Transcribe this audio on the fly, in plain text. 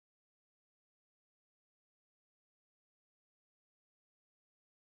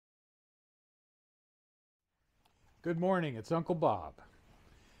Good morning, it's Uncle Bob.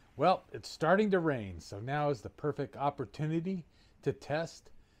 Well, it's starting to rain, so now is the perfect opportunity to test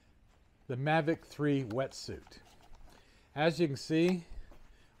the Mavic 3 wetsuit. As you can see,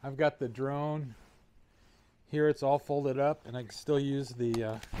 I've got the drone here. It's all folded up, and I can still use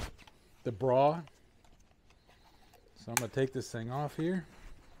the bra. So I'm going to take this thing off here.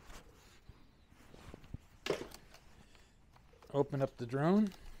 Open up the drone.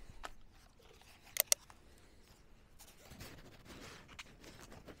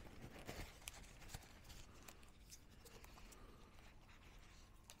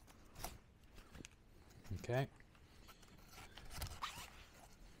 Okay.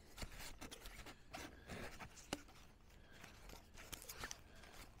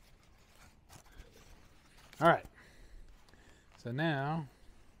 All right. So now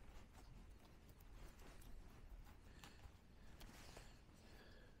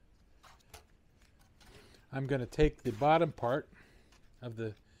I'm going to take the bottom part of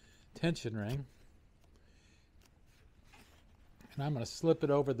the tension ring and I'm going to slip it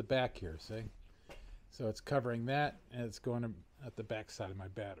over the back here, see? So it's covering that, and it's going at the back side of my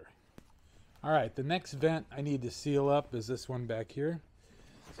battery. All right, the next vent I need to seal up is this one back here.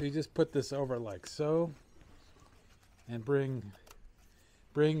 So you just put this over like so, and bring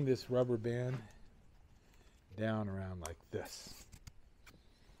this rubber band down around like this.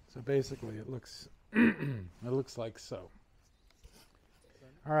 So basically it looks it looks like so.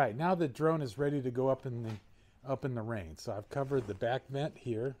 All right, now the drone is ready to go up in the rain. So I've covered the back vent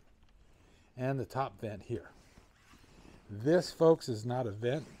here and the top vent here. This, folks, is not a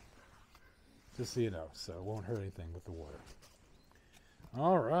vent, just so you know, so it won't hurt anything with the water.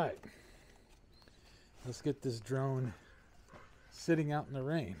 All right, let's get this drone sitting out in the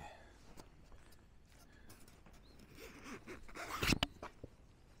rain.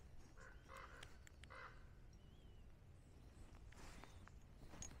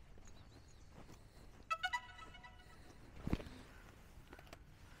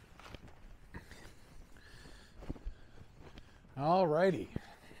 All righty.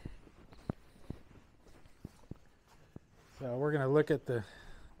 So we're going to look at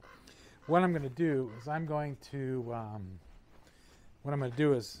what I'm going to do is I'm going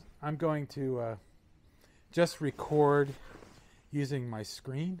to just record using my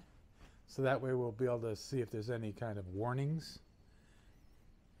screen, so that way we'll be able to see if there's any kind of warnings.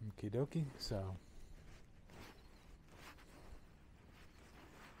 Okie dokie. So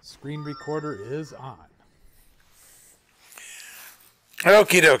screen recorder is on.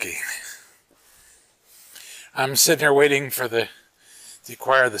 Okie dokie. I'm sitting here waiting for to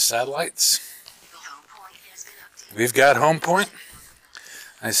acquire the satellites. We've got home point.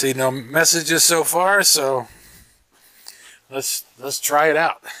 I see no messages so far, so let's try it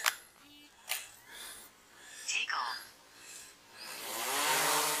out.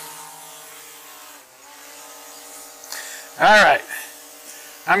 All right.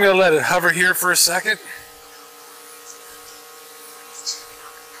 I'm going to let it hover here for a second.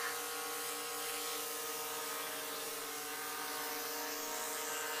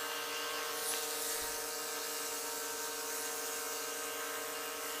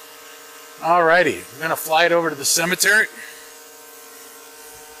 Alrighty, we're going to fly it over to the cemetery,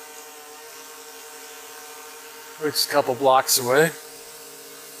 which is a couple blocks away.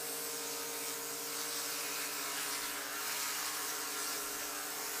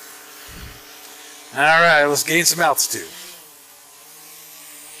 Alright, let's gain some altitude.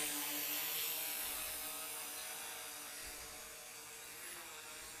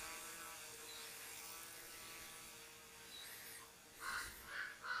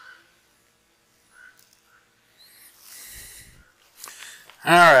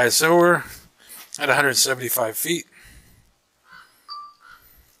 Alright, so we're at 175 feet.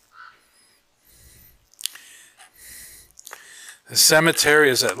 The cemetery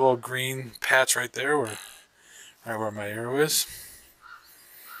is that little green patch right there, right where my arrow is.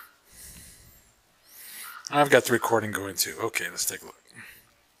 I've got the recording going too. Okay, let's take a look.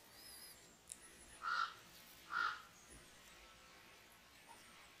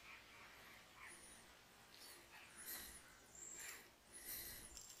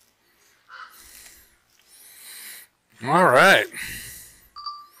 All right.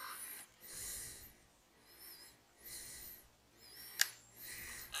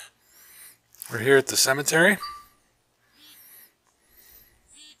 We're here at the cemetery.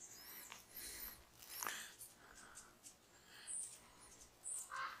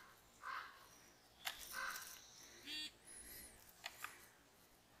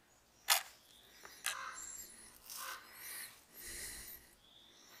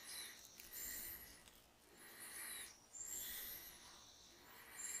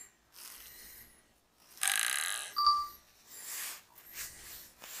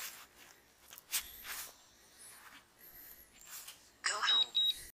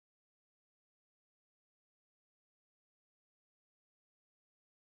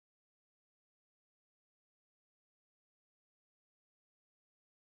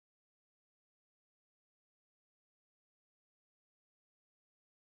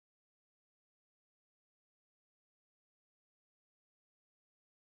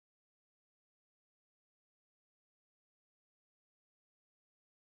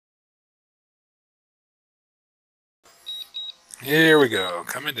 Here we go,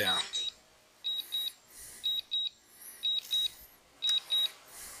 coming down.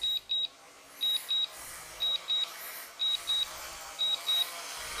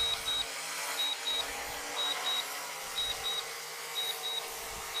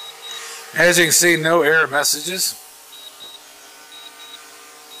 As you can see, no error messages,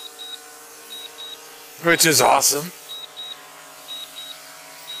 which is awesome.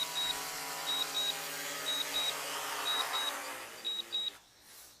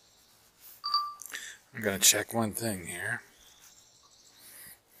 I'm going to check one thing here.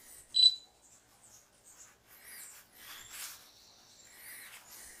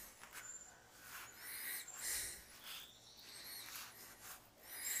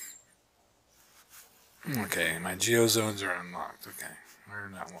 Okay, my geozones are unlocked. Okay, we're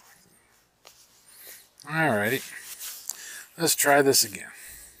not locked. Alrighty, let's try this again.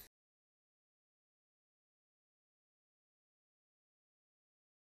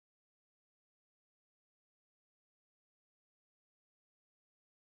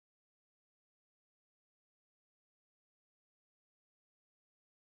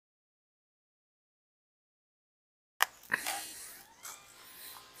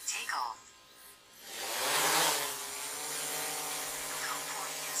 Take off. Code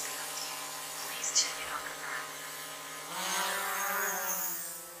point has been updated. Please check it on confirm.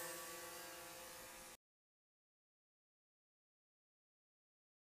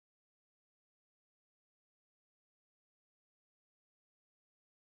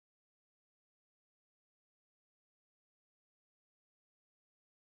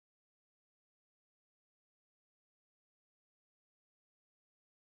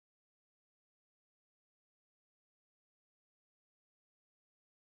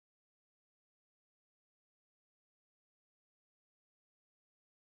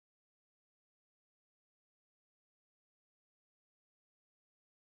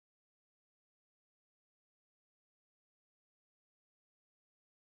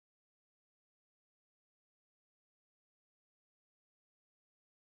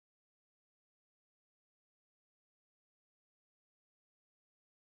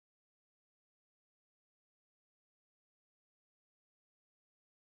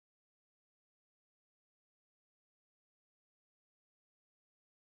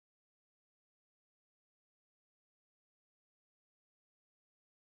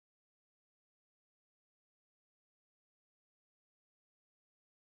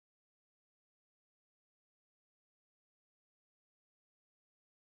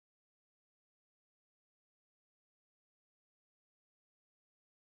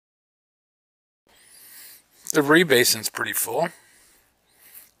 The rebasin's pretty full.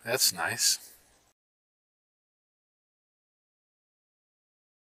 That's nice.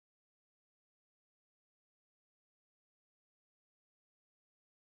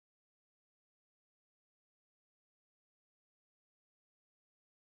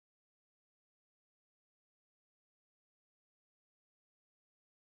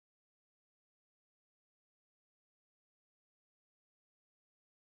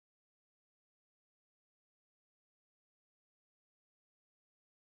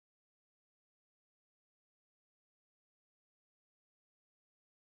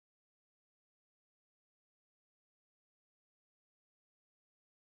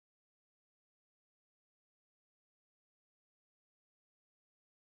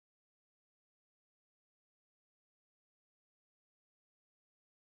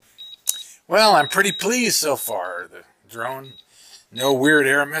 Well, I'm pretty pleased so far. The drone, no weird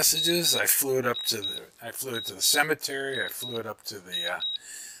error messages. I flew it to the cemetery. I flew it up to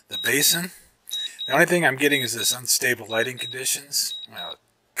the basin. The only thing I'm getting is this unstable lighting conditions. Well,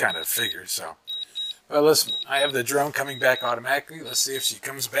 kind of figures so. Well, I have the drone coming back automatically. Let's see if she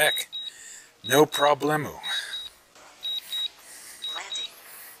comes back. No problemo. Landing.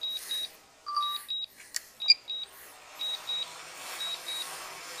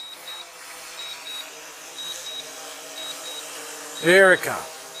 Here it comes.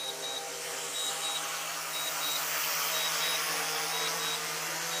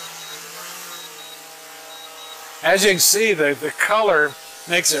 As you can see, the color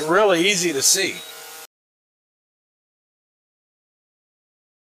makes it really easy to see.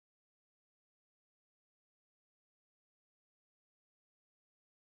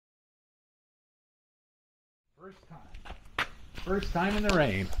 First time in the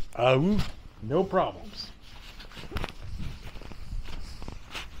rain. No problems.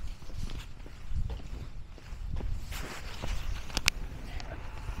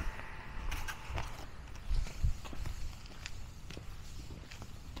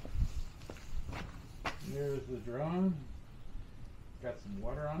 Here's the drone. Got some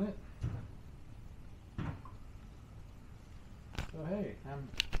water on it. So hey, I'm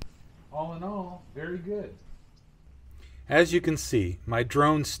all in all very good. As you can see, my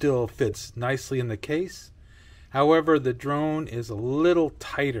drone still fits nicely in the case. However, the drone is a little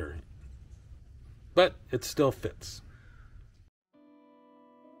tighter, but it still fits.